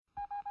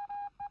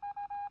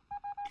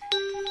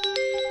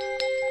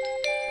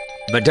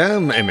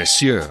Mesdames et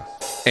messieurs,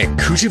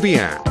 écoutez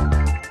bien.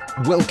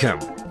 Welcome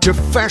to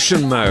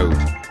Fashion Mode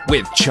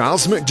with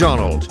Charles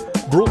McDonald,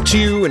 brought to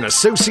you in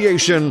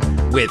association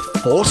with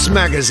Force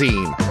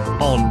Magazine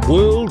on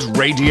World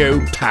Radio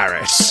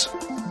Paris.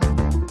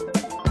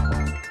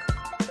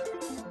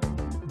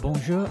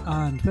 Bonjour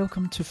and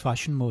welcome to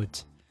Fashion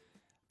Mode.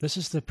 This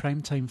is the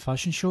primetime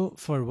fashion show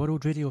for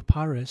World Radio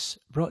Paris,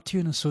 brought to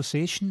you in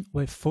association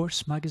with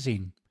Force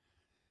Magazine.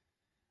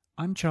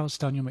 I'm Charles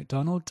Daniel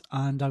McDonald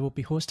and I will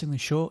be hosting the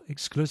show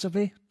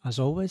exclusively, as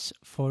always,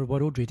 for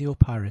World Radio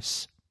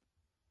Paris.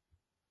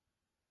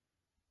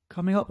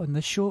 Coming up on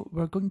this show,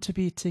 we're going to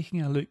be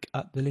taking a look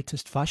at the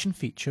latest fashion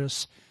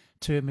features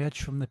to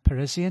emerge from the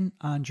Parisian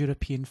and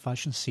European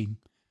fashion scene,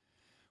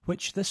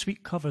 which this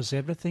week covers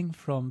everything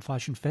from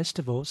fashion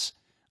festivals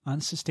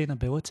and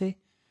sustainability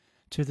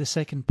to the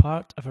second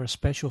part of our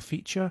special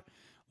feature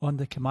on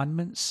the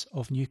commandments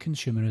of new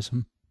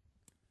consumerism.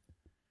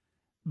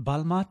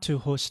 Balmain to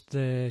host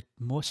the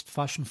most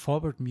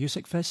fashion-forward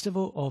music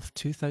festival of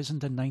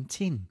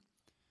 2019.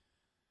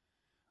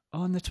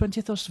 On the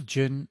 21st of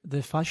June,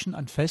 the fashion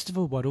and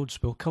festival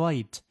worlds will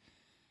collide.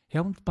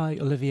 Helmed by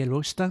Olivier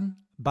Rousteing,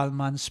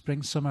 Balmain's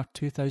Spring-Summer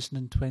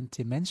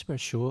 2020 menswear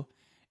show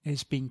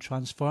is being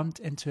transformed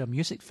into a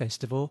music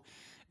festival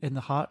in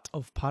the heart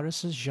of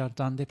Paris'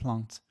 Jardin des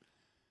Plantes.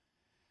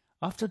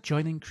 After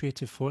joining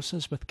creative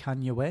forces with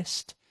Kanye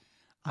West,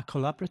 a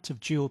collaborative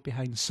duo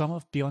behind some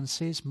of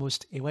Beyoncé's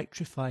most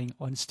electrifying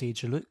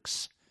onstage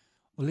looks,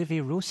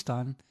 Olivier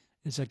Rousteing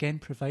is again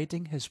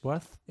providing his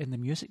worth in the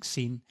music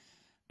scene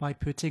by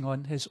putting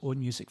on his own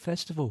music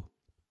festival.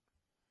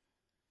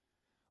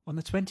 On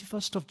the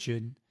 21st of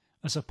June,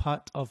 as a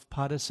part of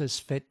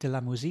Paris' Fête de la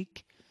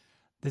Musique,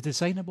 the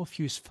designer will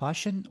fuse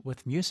fashion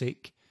with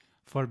music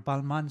for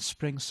Balmain's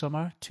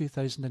Spring-Summer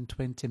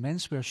 2020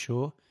 menswear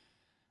show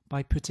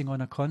by putting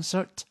on a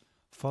concert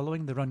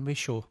following the runway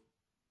show.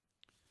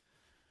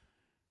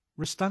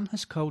 Rousteing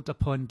has called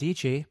upon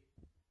DJ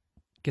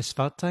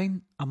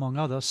Gisfartine, among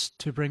others,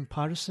 to bring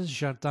Paris'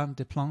 Jardin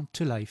des Plantes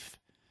to life.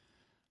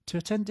 To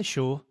attend the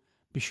show,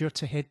 be sure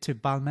to head to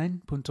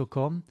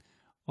balmain.com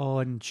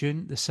on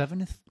June the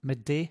 7th,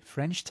 midday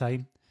French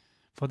time,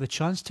 for the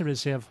chance to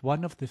reserve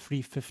one of the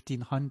free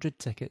 1,500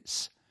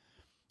 tickets.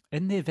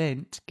 In the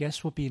event,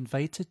 guests will be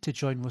invited to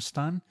join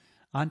Rousteing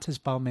and his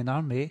Balmain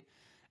army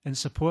in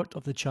support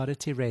of the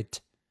charity Red,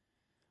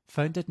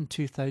 founded in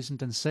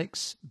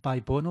 2006 by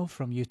Bono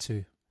from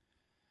U2.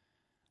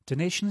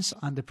 Donations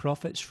and the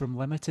profits from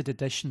limited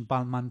edition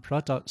Balmain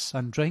products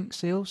and drink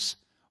sales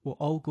will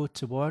all go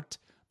toward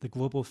the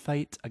global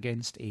fight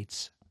against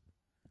AIDS.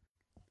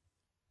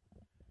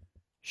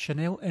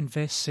 Chanel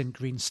invests in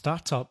green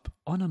startup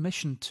on a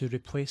mission to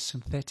replace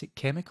synthetic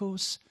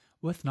chemicals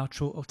with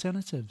natural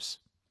alternatives.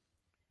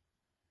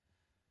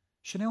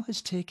 Chanel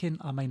has taken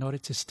a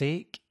minority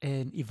stake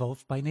in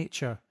Evolve by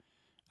Nature,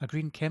 a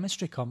green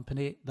chemistry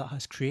company that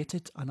has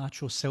created a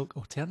natural silk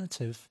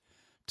alternative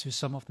to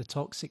some of the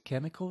toxic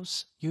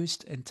chemicals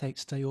used in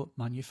textile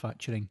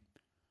manufacturing.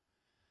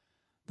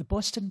 The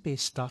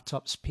Boston-based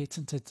startup's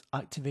patented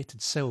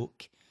activated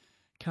silk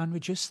can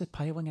reduce the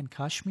piling in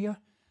cashmere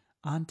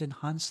and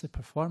enhance the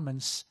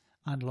performance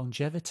and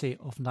longevity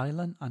of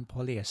nylon and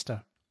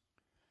polyester.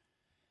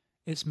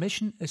 Its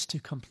mission is to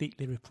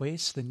completely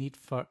replace the need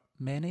for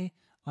many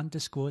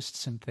undisclosed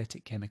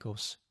synthetic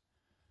chemicals.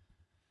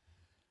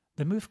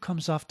 The move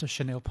comes after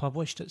Chanel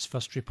published its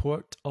first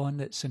report on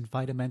its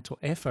environmental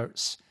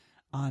efforts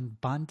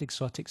and banned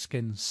exotic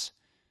skins,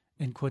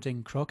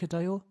 including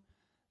crocodile,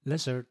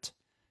 lizard,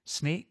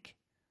 snake,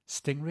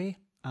 stingray,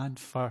 and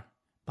fur,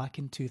 back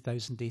in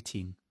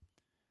 2018.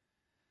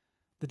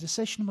 The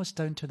decision was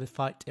down to the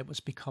fact it was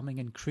becoming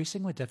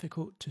increasingly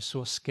difficult to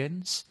source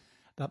skins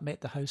that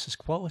met the house's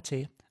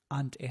quality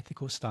and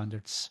ethical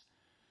standards,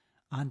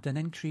 and an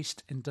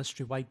increased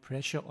industry-wide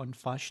pressure on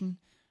fashion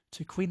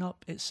to clean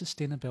up its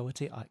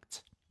Sustainability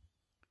Act.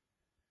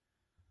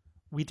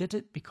 We did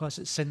it because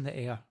it's in the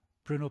air,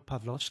 Bruno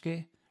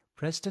Pavlovsky,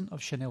 president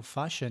of Chanel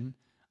Fashion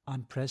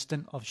and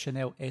president of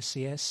Chanel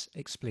SAS,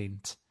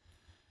 explained.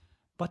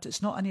 But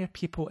it's not an air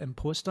people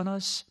imposed on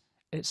us,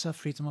 it's a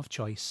freedom of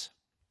choice.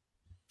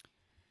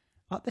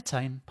 At the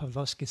time,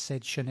 Pavlovsky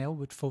said Chanel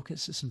would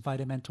focus its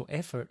environmental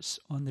efforts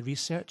on the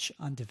research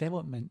and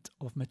development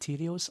of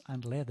materials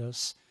and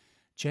leathers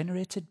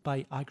generated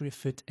by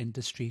agri-food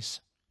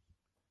industries.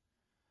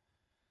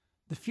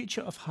 The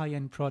future of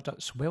high-end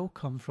products will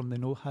come from the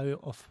know-how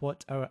of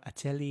what our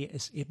atelier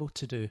is able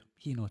to do,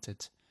 he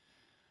noted.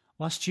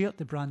 Last year,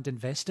 the brand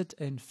invested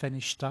in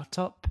Finnish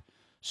startup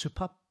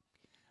Supap,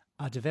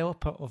 a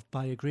developer of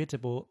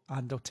biodegradable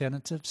and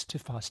alternatives to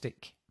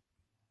plastic.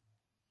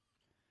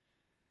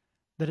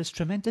 There is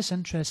tremendous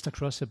interest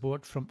across the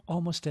board from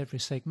almost every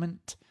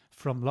segment,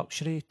 from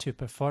luxury to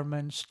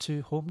performance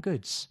to home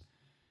goods.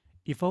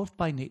 Evolve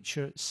by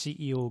Nature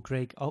CEO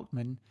Greg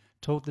Altman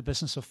told the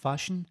Business of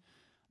Fashion,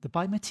 the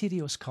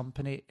biomaterials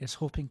company is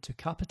hoping to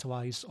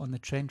capitalise on the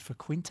trend for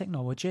clean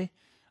technology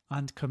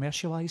and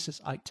commercialise its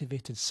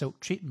activated silk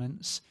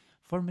treatments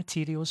for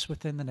materials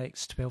within the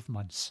next 12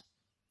 months.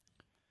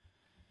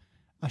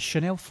 As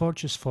Chanel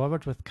forges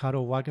forward with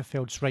Karl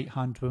Lagerfeld's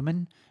right-hand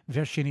woman,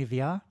 Virginie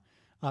Viard,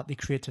 at the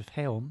creative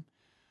helm,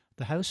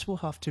 the house will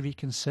have to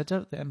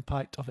reconsider the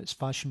impact of its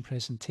fashion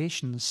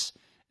presentations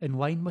in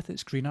line with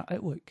its greener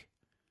outlook.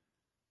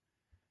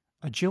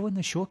 A jewel in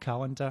the show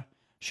calendar,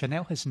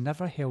 Chanel has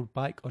never held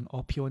back on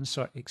opulence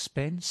or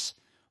expense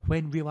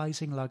when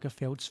realising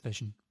Lagerfeld's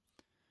vision.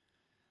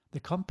 The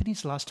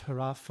company's last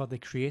hurrah for the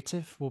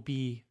creative will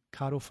be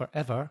Karl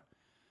Forever,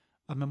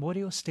 a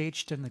memorial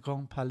staged in the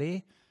Grand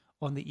Palais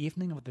on the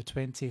evening of the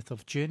 20th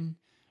of June,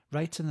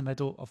 right in the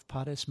middle of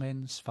Paris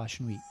Men's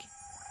Fashion Week.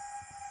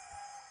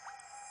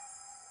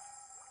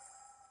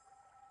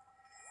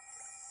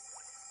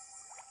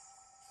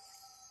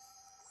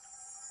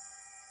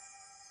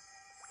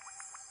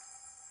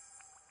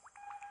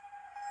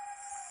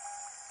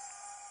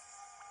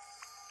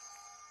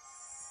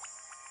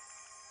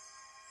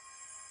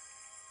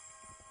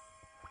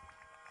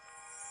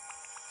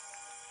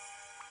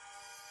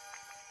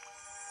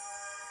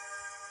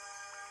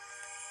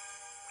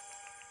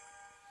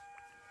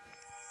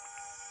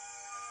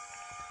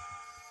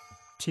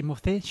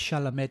 Timothée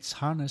Chalamet's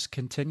harness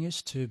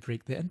continues to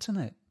break the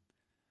internet.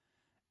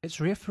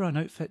 It's rare for an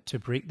outfit to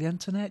break the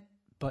internet,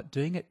 but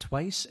doing it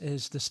twice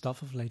is the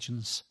stuff of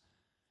legends.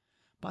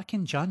 Back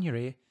in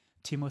January,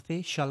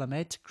 Timothée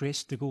Chalamet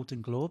graced the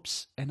Golden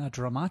Globes in a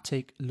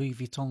dramatic Louis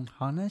Vuitton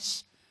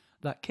harness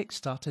that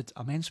kick-started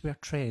a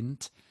menswear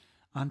trend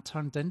and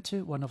turned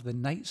into one of the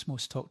night's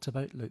most talked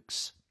about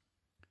looks.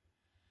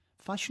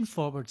 Fashion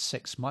forward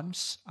 6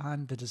 months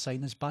and the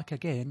design is back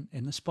again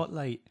in the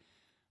spotlight,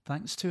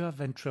 thanks to a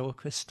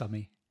ventriloquist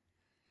dummy.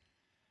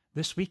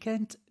 This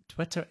weekend,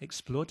 Twitter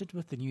exploded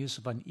with the news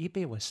of an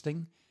eBay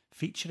listing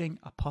featuring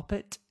a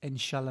puppet in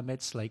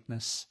Chalamet's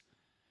likeness.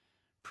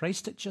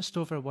 Priced at just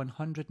over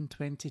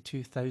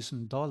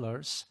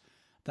 $122,000,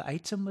 the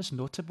item was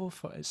notable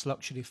for its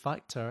luxury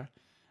factor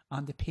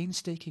and the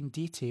painstaking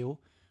detail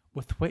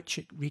with which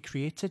it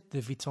recreated the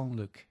Vuitton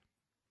look.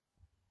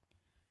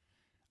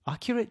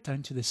 Accurate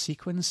down to the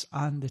sequins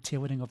and the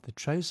tailoring of the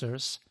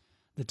trousers,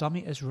 the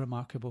dummy is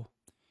remarkable.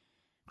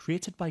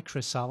 Created by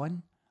Chris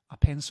Allen, a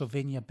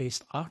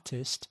Pennsylvania-based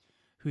artist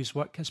whose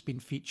work has been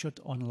featured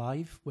on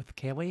Live with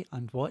Kelly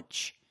and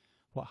Watch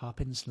What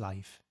Happens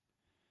Live.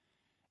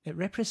 It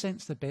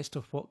represents the best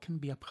of what can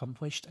be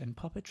accomplished in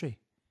puppetry.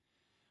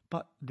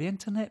 But the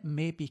internet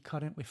may be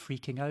currently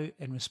freaking out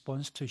in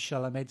response to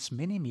Chalamet's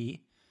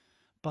mini-me,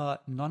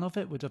 but none of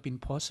it would have been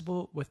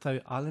possible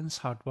without Allen's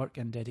hard work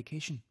and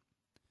dedication.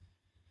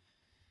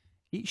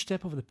 Each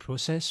step of the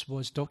process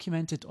was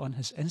documented on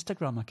his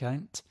Instagram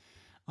account,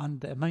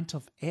 and the amount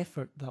of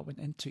effort that went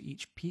into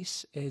each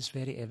piece is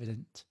very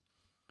evident.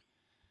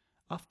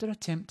 After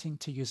attempting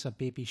to use a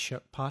baby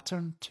shirt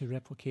pattern to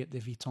replicate the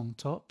Vuitton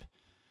top,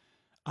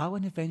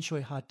 Allen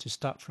eventually had to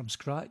start from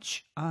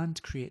scratch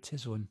and create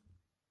his own.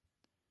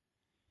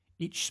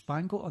 Each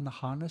spangle on the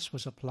harness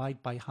was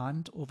applied by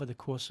hand over the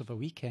course of a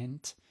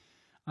weekend,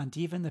 and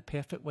even the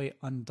perfectly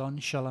undone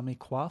Chalamet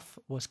coif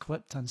was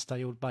clipped and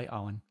styled by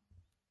Allen.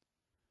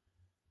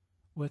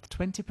 With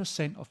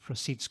 20% of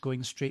proceeds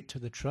going straight to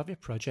the Trivia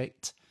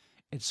Project,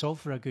 it's all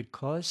for a good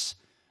cause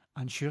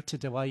and sure to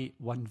delight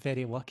one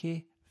very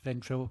lucky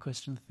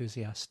ventriloquist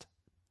enthusiast.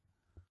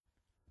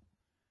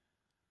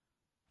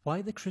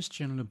 Why the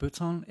Christian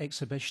Louboutin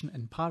exhibition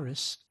in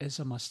Paris is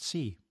a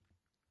must-see.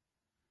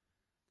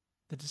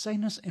 The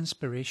designer's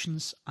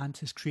inspirations and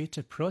his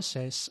creative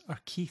process are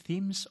key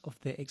themes of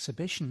the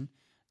exhibition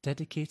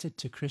dedicated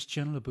to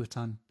Christian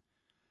Louboutin,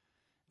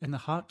 in the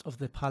heart of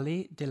the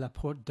Palais de la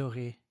Porte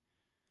Dorée.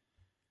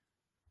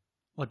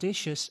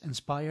 Audacious,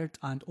 inspired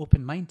and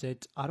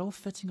open-minded are all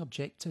fitting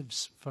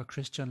objectives for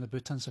Christian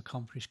Louboutin's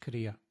accomplished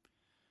career.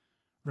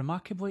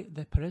 Remarkably,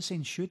 the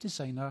Parisian shoe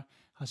designer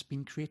has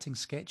been creating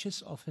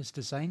sketches of his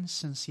designs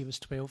since he was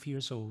 12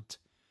 years old,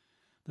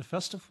 the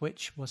first of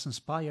which was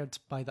inspired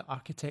by the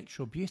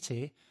architectural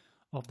beauty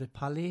of the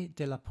Palais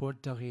de la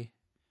Porte Dorée.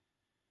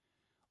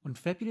 On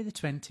February the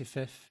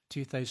 25th,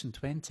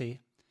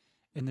 2020,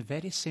 in the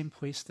very same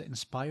place that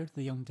inspired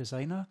the young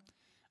designer,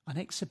 an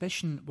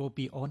exhibition will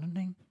be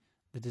honouring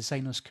the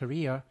designer's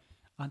career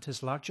and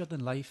his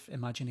larger-than-life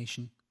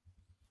imagination.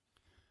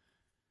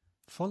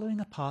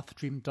 Following a path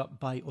dreamed up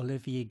by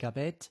Olivier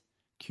Gabed,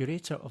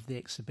 curator of the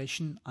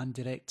exhibition and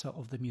director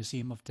of the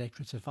Museum of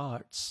Decorative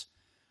Arts,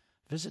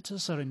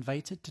 visitors are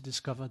invited to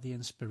discover the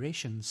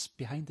inspirations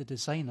behind the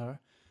designer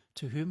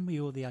to whom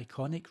we owe the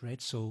iconic red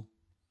sole.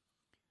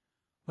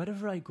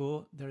 Wherever I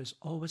go, there is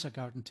always a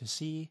garden to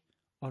see,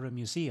 or a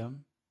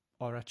museum,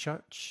 or a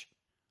church,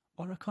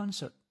 or a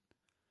concert.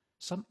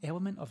 Some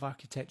element of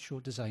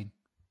architectural design.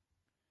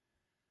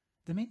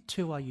 The main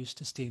tool I use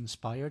to stay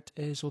inspired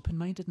is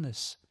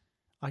open-mindedness.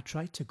 I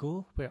try to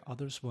go where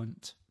others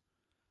won't.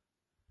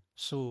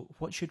 So,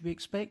 what should we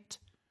expect?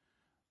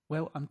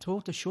 Well, I'm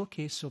told a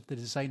showcase of the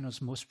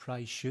designer's most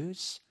prized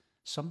shoes,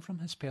 some from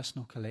his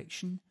personal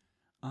collection,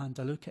 and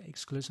a look at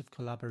exclusive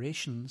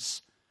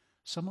collaborations,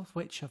 some of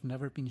which have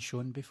never been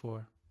shown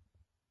before.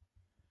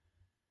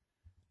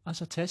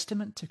 As a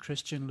testament to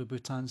Christian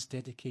Louboutin's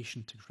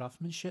dedication to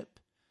craftsmanship,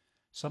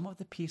 Some of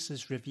the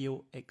pieces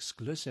reveal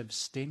exclusive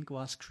stained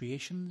glass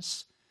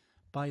creations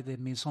by the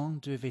Maison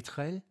du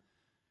Vitrel,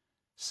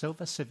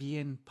 silver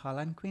Sevillian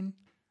palanquin,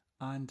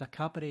 and a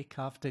cabaret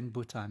carved in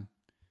Bhutan.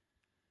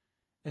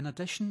 In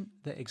addition,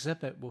 the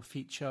exhibit will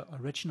feature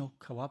original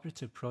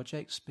collaborative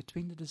projects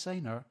between the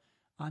designer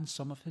and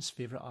some of his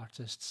favourite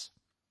artists.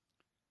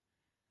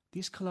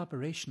 These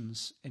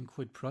collaborations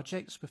include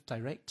projects with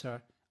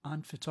director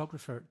and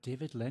photographer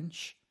David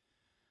Lynch,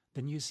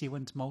 the New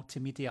Zealand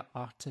multimedia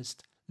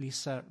artist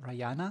Lisa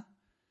Rayana,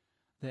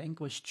 the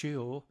English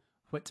duo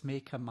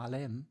Whitmaker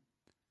Malem,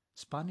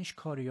 Spanish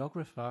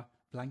choreographer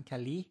Blanca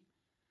Lee,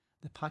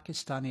 the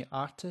Pakistani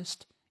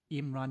artist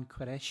Imran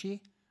Qureshi,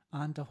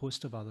 and a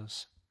host of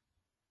others.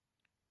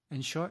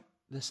 In short,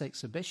 this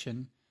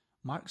exhibition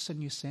marks a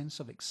new sense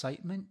of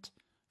excitement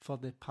for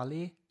the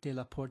Palais de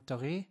la Porte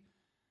d'Arrêt,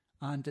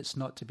 and it's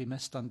not to be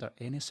missed under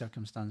any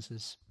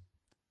circumstances.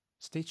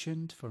 Stay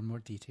tuned for more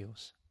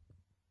details.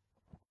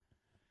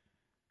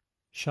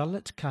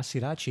 Charlotte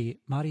Casiraghi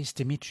marries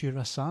Dimitri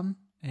Rassam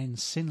in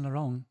Saint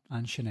Laurent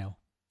and Chanel.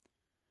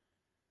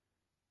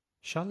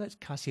 Charlotte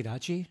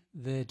Casiraghi,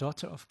 the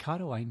daughter of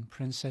Caroline,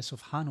 Princess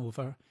of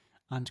Hanover,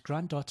 and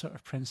granddaughter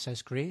of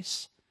Princess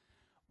Grace,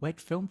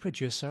 wed film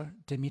producer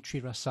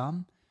Dimitri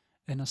Rassam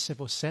in a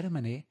civil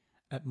ceremony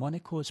at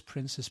Monaco's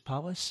Prince's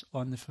Palace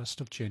on the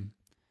 1st of June.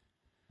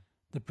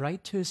 The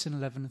bride, who is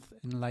 11th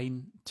in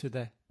line to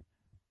the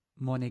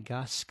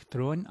Monegasque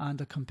throne and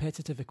a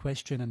competitive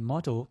equestrian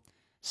model,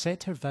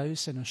 said her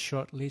vows in a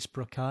short lace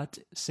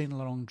brocade Saint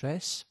Laurent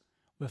dress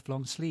with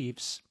long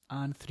sleeves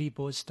and 3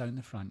 bows down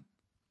the front.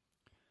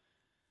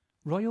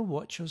 Royal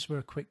watchers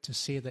were quick to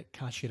say that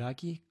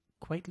Casiraghi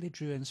quietly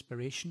drew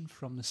inspiration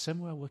from the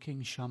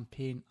similar-looking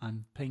champagne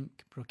and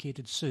pink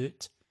brocaded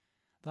suit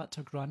that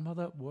her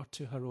grandmother wore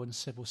to her own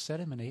civil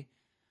ceremony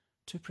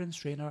to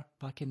Prince Rainier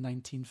back in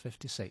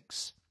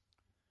 1956.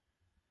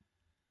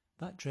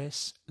 That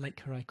dress,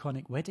 like her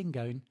iconic wedding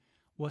gown,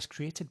 was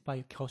created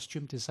by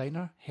costume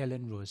designer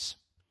Helen Rose.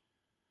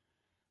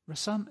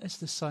 Rassam is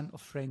the son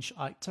of French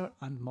actor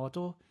and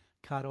model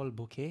Carole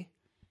Bouquet.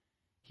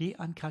 He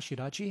and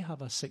Casiraghi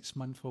have a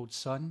 6-month-old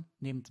son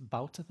named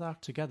Balthazar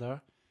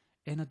together,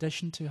 in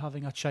addition to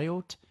having a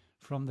child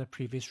from their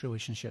previous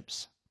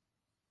relationships.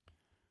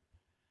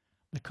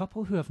 The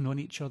couple, who have known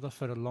each other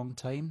for a long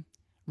time,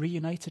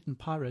 reunited in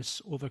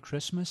Paris over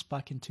Christmas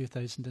back in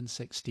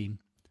 2016.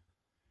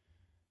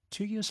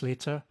 2 years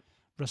later,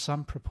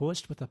 Rassam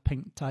proposed with a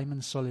pink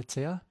diamond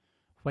solitaire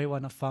while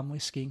on a family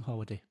skiing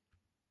holiday.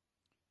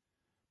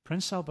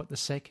 Prince Albert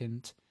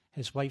II,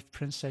 his wife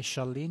Princess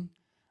Charlene,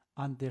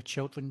 and their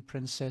children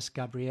Princess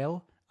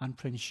Gabrielle and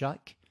Prince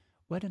Jacques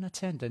were in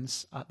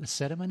attendance at the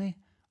ceremony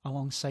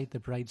alongside the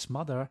bride's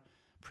mother,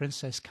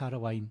 Princess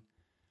Caroline,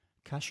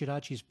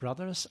 Casiraghi's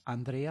brothers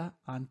Andrea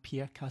and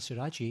Pierre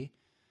Casiraghi,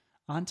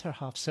 and her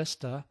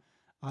half-sister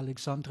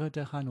Alexandra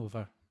de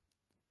Hanover.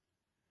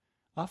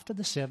 After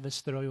the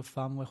service, the royal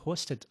family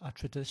hosted a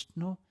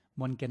traditional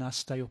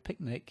Montgenas-style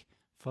picnic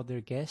for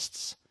their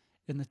guests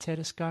in the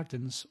terrace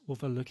gardens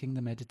overlooking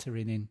the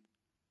Mediterranean.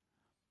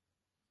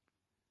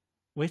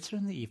 Later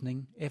in the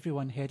evening,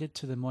 everyone headed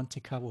to the Monte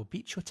Carlo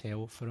Beach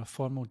Hotel for a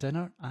formal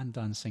dinner and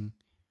dancing.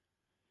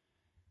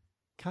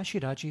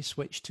 Casiraghi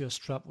switched to a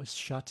strapless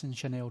satin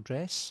Chanel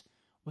dress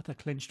with a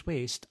clinched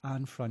waist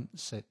and front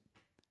zip.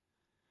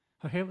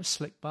 Her hair was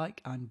slicked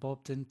back and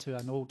bobbed into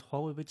an old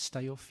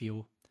Hollywood-style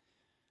feel.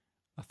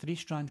 A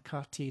 3-strand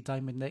Cartier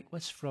diamond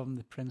necklace from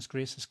the Prince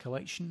Grace's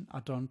collection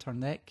adorned her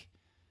neck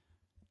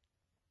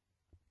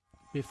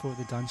before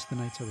they danced the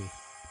night away.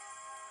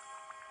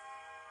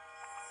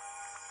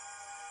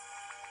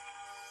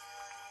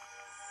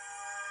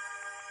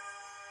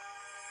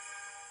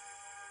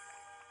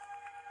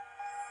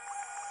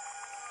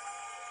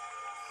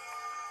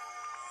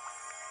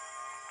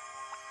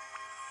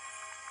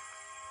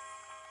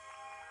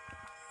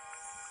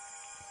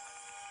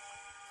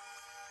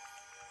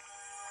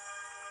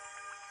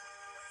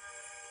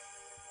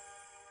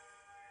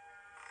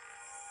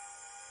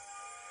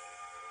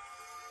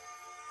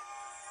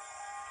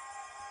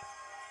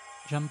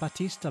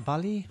 Jean-Baptiste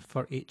Abali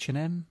for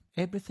H&M,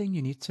 everything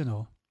you need to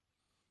know.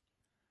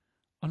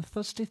 On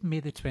Thursday,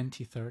 May the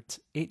 23rd,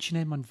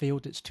 H&M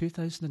unveiled its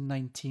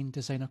 2019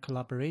 designer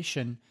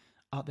collaboration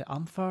at the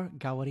Amphar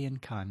Gallery in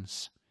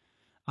Cannes,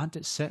 and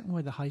it's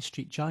certainly the high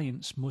street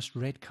giant's most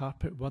red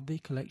carpet-worthy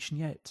collection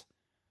yet.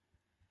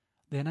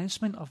 The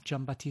announcement of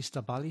Jean-Baptiste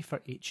Abali for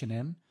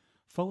H&M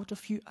followed a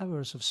few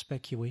hours of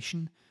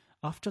speculation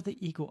after the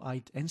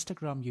eagle-eyed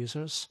Instagram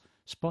users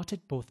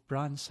spotted both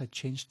brands had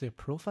changed their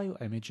profile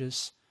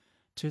images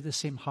to the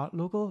same heart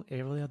logo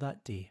earlier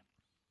that day.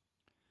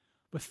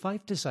 With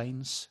 5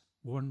 designs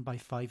worn by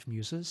 5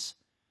 muses,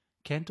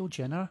 Kendall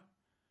Jenner,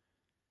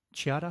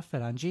 Chiara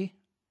Ferragni,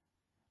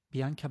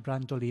 Bianca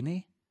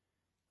Brandolini,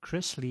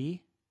 Chris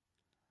Lee,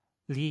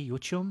 Lee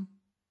Yochum,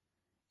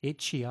 Ed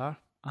Sheeran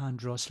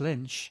and Ross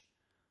Lynch,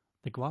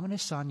 the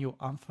glamorous annual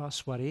Amphar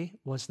soiree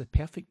was the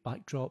perfect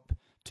backdrop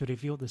to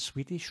reveal the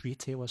Swedish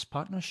retailer's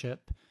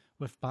partnership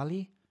with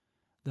Bali,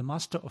 the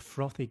master of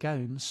frothy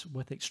gowns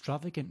with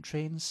extravagant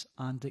trains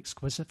and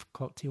exquisite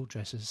cocktail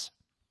dresses.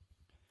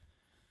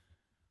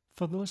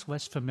 For those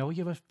less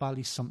familiar with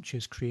Bally's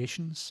sumptuous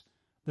creations,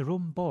 the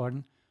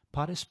Rome-born,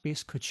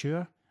 Paris-based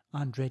couture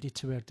and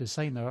ready-to-wear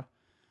designer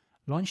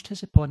launched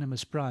his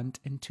eponymous brand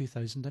in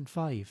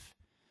 2005,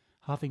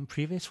 having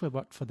previously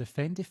worked for the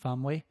Fendi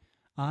family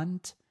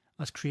and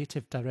as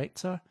creative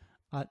director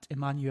at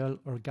Emmanuel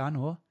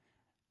Organo.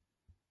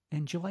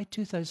 In July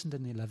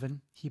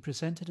 2011, he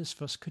presented his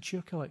first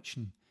couture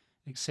collection,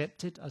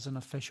 accepted as an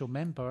official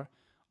member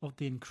of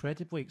the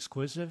incredibly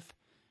exclusive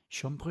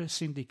Chambre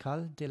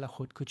Syndicale de la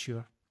Haute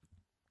Couture.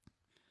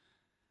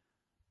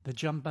 The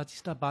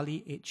Giambattista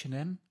Bally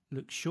H&M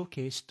look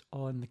showcased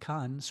on the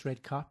Cannes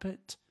red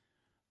carpet,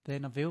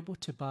 then available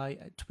to buy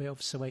at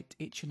 12 select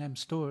H&M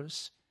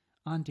stores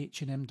and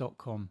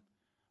H&M.com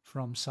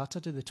from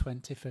Saturday the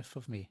 25th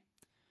of May.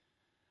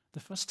 The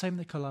first time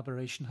the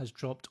collaboration has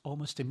dropped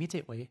almost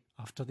immediately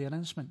after the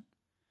announcement.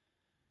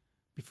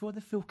 Before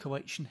the full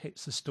collection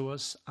hits the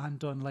stores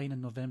and online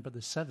on November the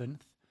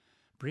 7th,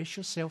 brace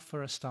yourself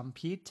for a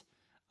stampede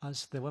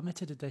as the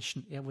limited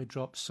edition early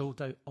drop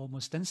sold out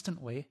almost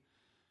instantly,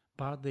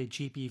 bar the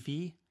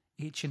GBV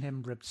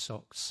H&M ribbed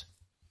socks.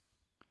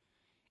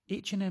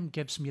 H&M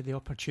gives me the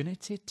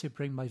opportunity to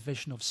bring my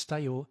vision of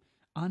style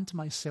and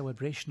my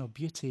celebration of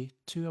beauty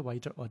to a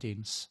wider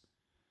audience.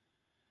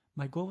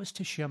 My goal is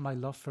to share my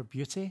love for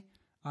beauty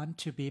and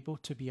to be able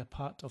to be a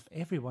part of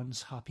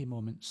everyone's happy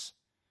moments,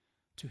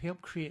 to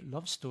help create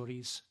love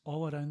stories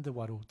all around the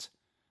world.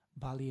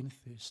 Bally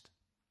enthused.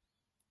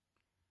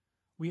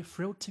 We are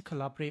thrilled to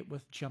collaborate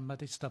with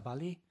Giambattista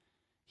Bally.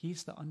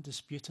 He's the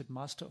undisputed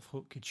master of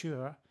haute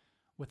couture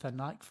with a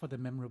knack for the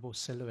memorable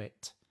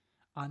silhouette,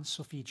 and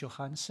Sophie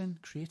Johansson,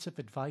 creative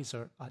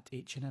advisor at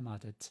H&M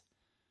added.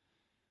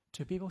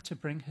 To be able to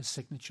bring his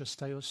signature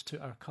styles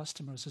to our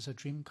customers is a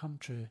dream come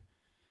true.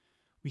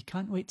 We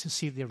can't wait to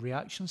see their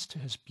reactions to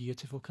his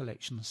beautiful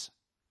collections.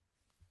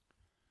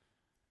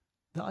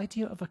 The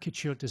idea of a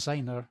couture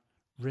designer,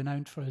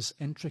 renowned for his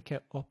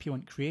intricate,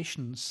 opulent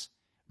creations,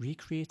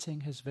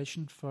 recreating his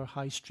vision for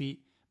High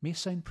Street may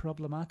sound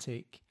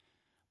problematic,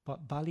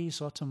 but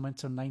Bally's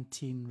Autumn-Winter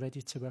 19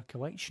 ready-to-wear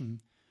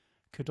collection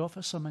could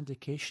offer some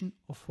indication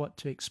of what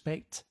to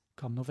expect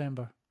come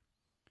November.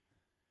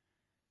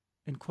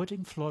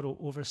 Including floral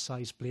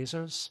oversized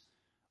blazers,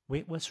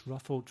 weightless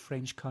ruffled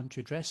French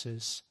country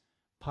dresses,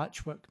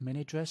 patchwork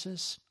mini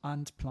dresses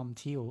and plumed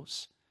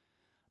heels,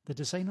 the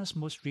designer's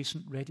most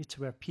recent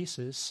ready-to-wear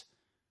pieces,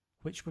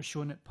 which were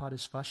shown at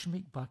Paris Fashion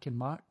Week back in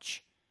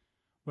March,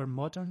 were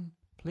modern,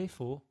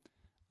 playful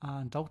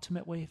and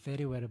ultimately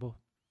very wearable.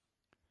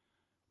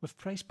 With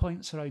price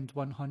points around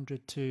 €100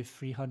 to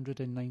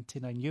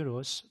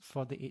 €399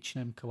 for the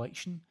H&M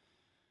collection,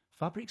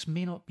 fabrics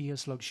may not be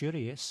as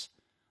luxurious,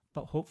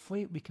 but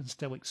hopefully we can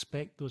still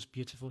expect those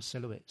beautiful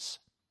silhouettes.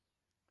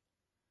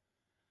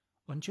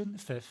 On June the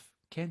 5th,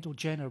 Kendall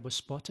Jenner was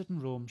spotted in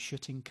Rome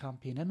shooting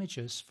campaign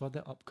images for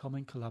the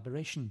upcoming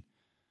collaboration,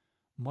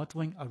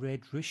 modelling a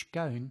red ruche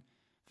gown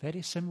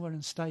very similar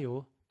in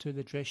style to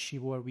the dress she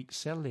wore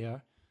weeks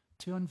earlier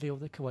to unveil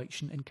the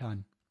collection in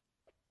Cannes.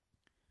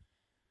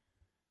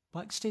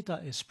 Backstage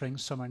at his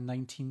Spring-Summer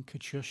 19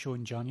 couture show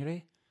in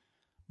January,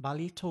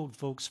 Bally told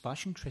Vogue's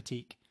fashion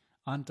critic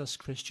Anders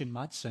Christian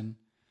Madsen,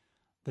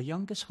 "The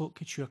youngest haute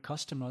couture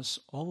customers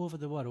all over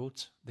the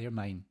world, they're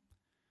mine."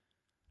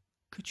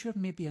 Couture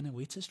may be an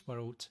elitist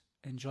world,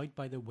 enjoyed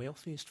by the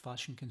wealthiest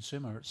fashion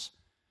consumers,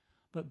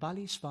 but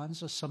Bally's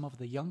fans are some of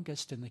the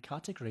youngest in the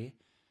category,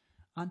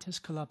 and his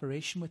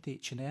collaboration with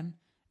H&M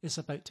is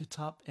about to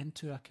tap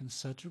into a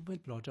considerably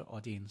broader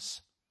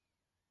audience.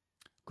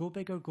 Go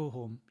big or go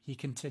home, he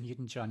continued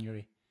in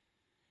January.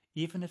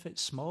 Even if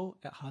it's small,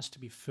 it has to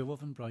be full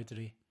of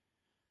embroidery.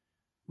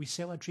 We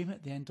sell a dream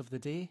at the end of the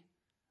day.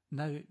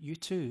 Now you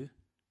too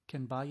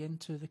can buy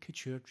into the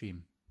couture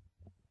dream.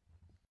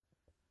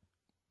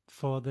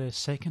 For the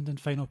second and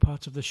final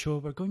part of the show,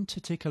 we're going to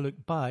take a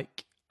look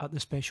back at the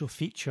special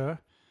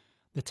feature,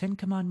 The 10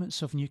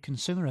 Commandments of New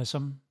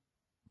Consumerism,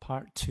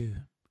 Part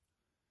 2.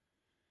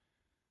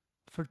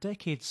 For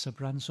decades, a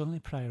brand's only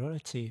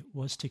priority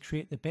was to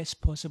create the best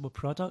possible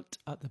product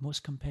at the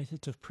most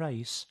competitive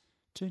price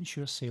to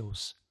ensure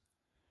sales.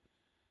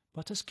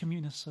 But as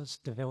communities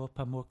develop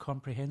a more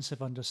comprehensive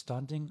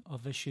understanding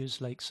of issues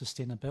like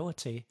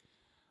sustainability,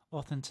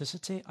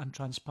 authenticity and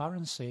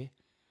transparency,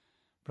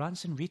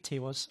 brands and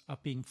retailers are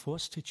being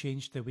forced to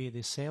change the way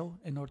they sell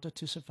in order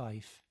to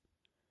survive.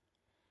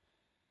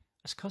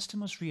 As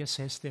customers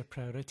reassess their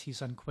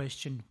priorities and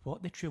question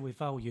what they truly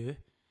value,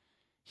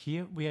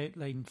 here we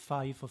outline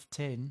 5 of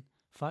 10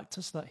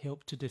 factors that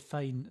help to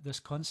define this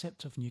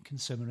concept of new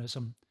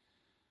consumerism,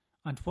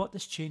 and what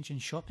this change in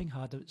shopping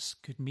habits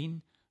could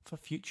mean for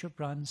future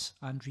brands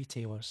and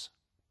retailers.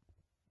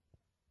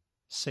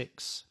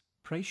 6.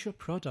 Price your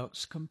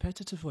products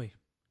competitively.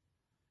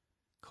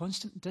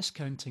 Constant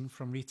discounting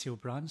from retail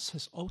brands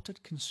has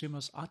altered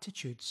consumers'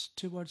 attitudes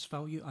towards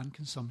value and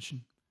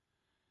consumption.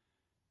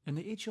 In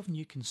the age of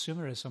new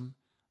consumerism,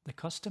 the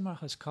customer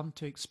has come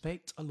to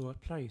expect a lower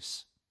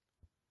price,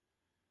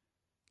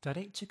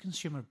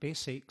 Direct-to-consumer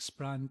basics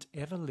brand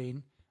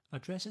Everlane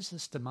addresses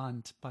this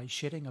demand by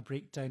sharing a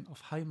breakdown of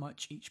how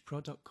much each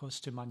product costs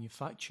to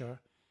manufacture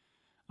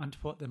and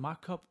what the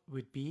markup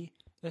would be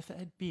if it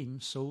had been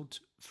sold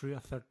through a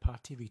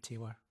third-party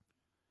retailer.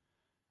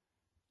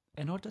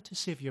 In order to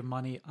save your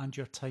money and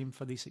your time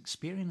for these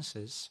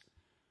experiences,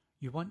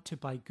 you want to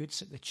buy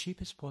goods at the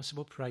cheapest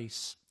possible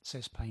price,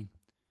 says Pine.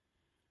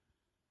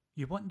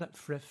 You want that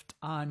thrift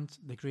and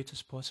the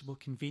greatest possible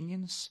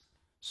convenience,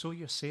 so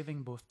you're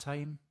saving both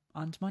time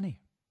and money.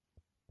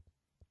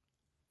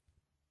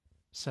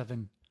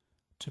 7.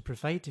 To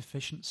provide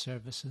efficient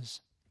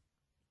services.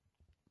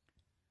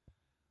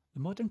 The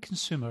modern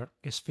consumer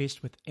is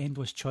faced with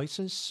endless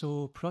choices,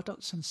 so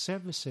products and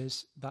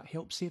services that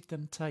help save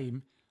them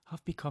time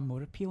have become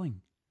more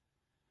appealing.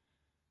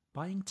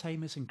 Buying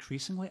time is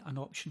increasingly an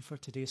option for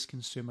today's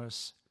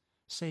consumers,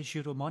 says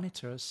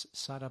Euromonitor's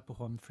Sarah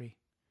Bohomfrey.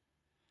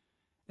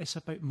 It's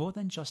about more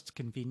than just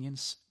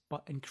convenience,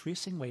 but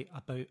increasingly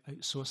about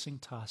outsourcing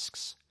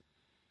tasks.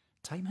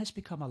 Time has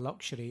become a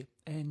luxury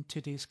in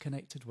today's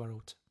connected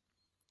world.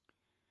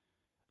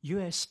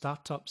 US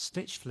startup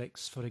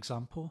Stitchflix, for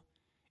example,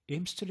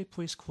 aims to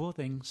replace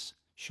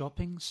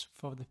shoppings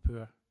for the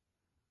poor.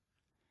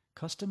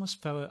 Customers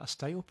fill out a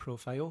style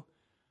profile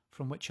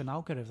from which an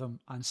algorithm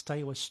and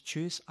stylists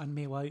choose and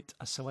mail out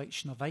a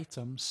selection of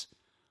items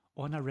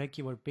on a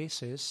regular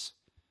basis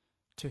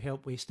to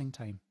help wasting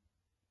time.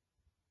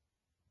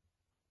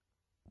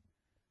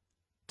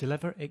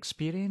 Deliver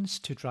experience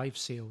to drive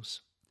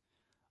sales.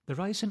 The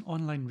rise in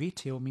online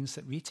retail means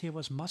that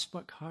retailers must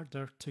work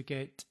harder to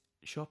get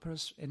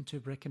shoppers into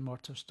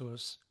brick-and-mortar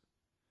stores.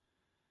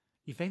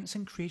 Events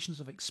and creations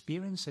of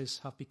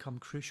experiences have become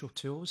crucial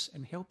tools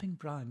in helping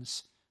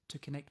brands to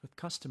connect with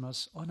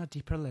customers on a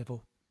deeper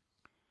level.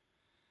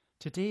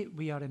 Today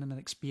we are in an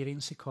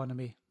experience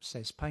economy,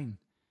 says Pine.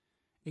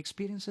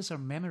 Experiences are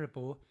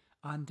memorable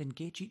and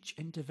engage each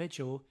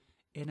individual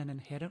in an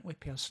inherently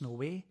personal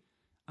way,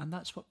 and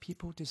that's what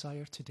people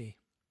desire today.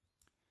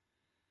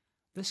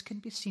 This can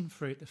be seen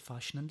throughout the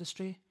fashion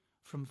industry,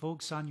 from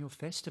Vogue's annual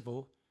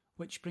festival,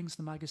 which brings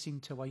the magazine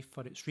to life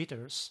for its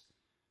readers,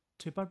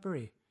 to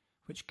Burberry,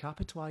 which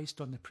capitalised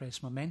on the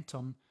press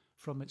momentum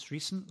from its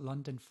recent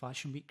London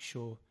Fashion Week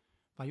show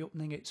by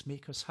opening its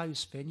Maker's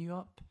House venue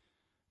up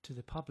to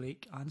the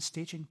public and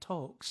staging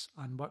talks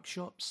and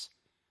workshops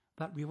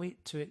that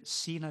relate to its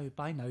See Now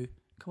Buy Now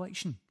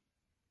collection.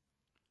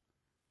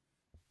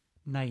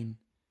 9.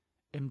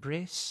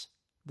 Embrace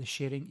the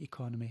sharing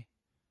economy.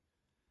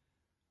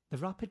 The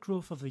rapid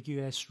growth of the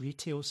US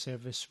retail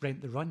service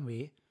Rent the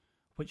Runway,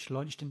 which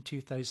launched in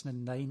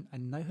 2009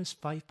 and now has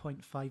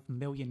 5.5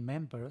 million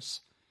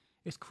members,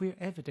 is clear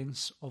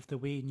evidence of the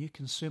way new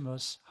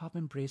consumers have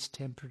embraced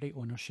temporary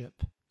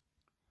ownership.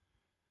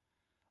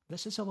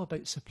 This is all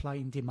about supply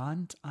and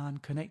demand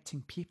and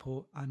connecting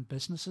people and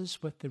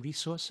businesses with the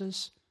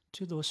resources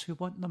to those who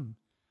want them,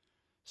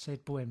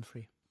 said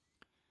Bohomfrey.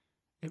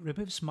 It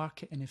removes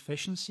market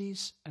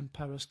inefficiencies,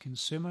 empowers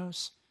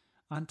consumers,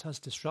 and has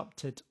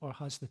disrupted or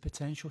has the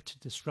potential to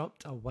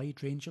disrupt a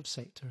wide range of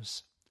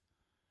sectors.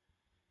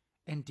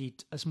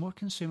 Indeed, as more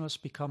consumers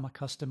become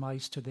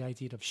accustomed to the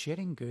idea of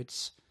sharing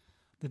goods,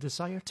 the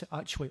desire to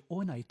actually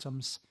own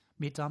items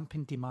may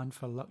dampen demand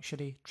for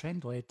luxury,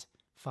 trend-led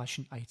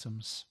fashion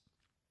items.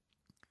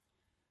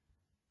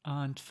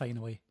 And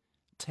finally,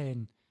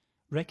 10.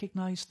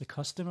 Recognise the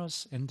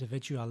customer's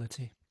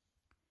individuality.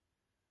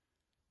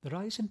 The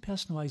rise in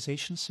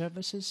personalisation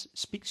services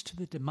speaks to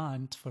the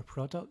demand for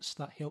products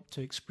that help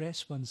to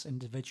express one's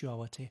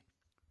individuality.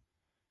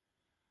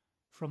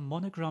 From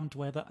monogrammed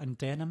leather and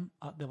denim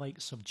at the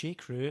likes of J.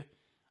 Crew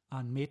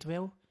and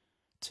Madewell,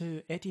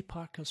 to Eddie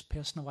Parker's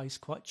personalised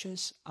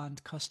clutches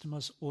and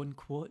customers' own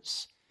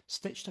quotes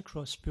stitched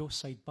across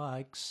poolside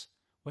bags,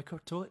 wicker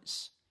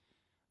totes,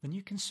 the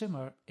new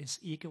consumer is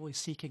eagerly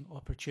seeking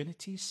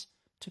opportunities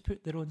to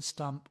put their own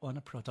stamp on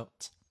a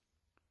product.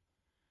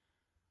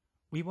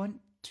 We want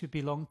to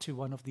belong to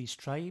one of these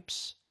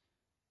tribes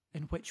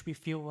in which we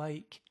feel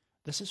like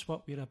this is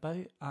what we're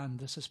about and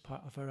this is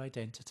part of our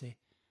identity.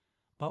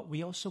 But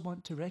we also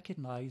want to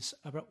recognise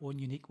our own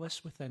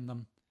uniqueness within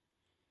them.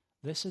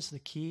 This is the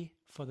key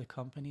for the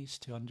companies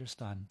to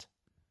understand.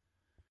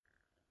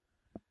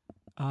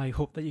 I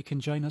hope that you can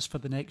join us for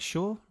the next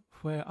show,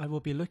 where I will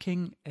be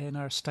looking in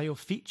our style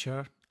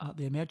feature at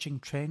the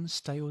emerging trends,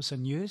 styles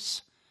and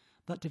news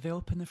that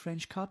develop in the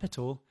French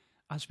capital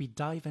as we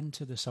dive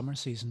into the summer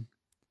season.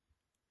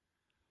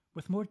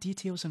 With more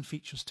details and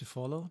features to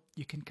follow,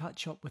 you can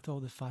catch up with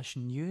all the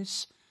fashion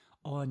news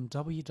on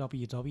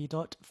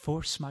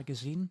www.Force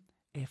Magazine,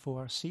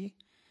 FORC,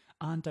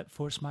 and at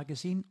Force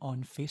Magazine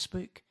on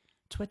Facebook,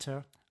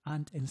 Twitter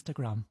and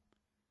Instagram.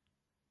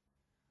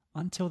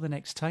 Until the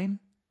next time,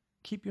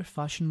 keep your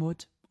fashion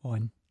mode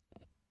on.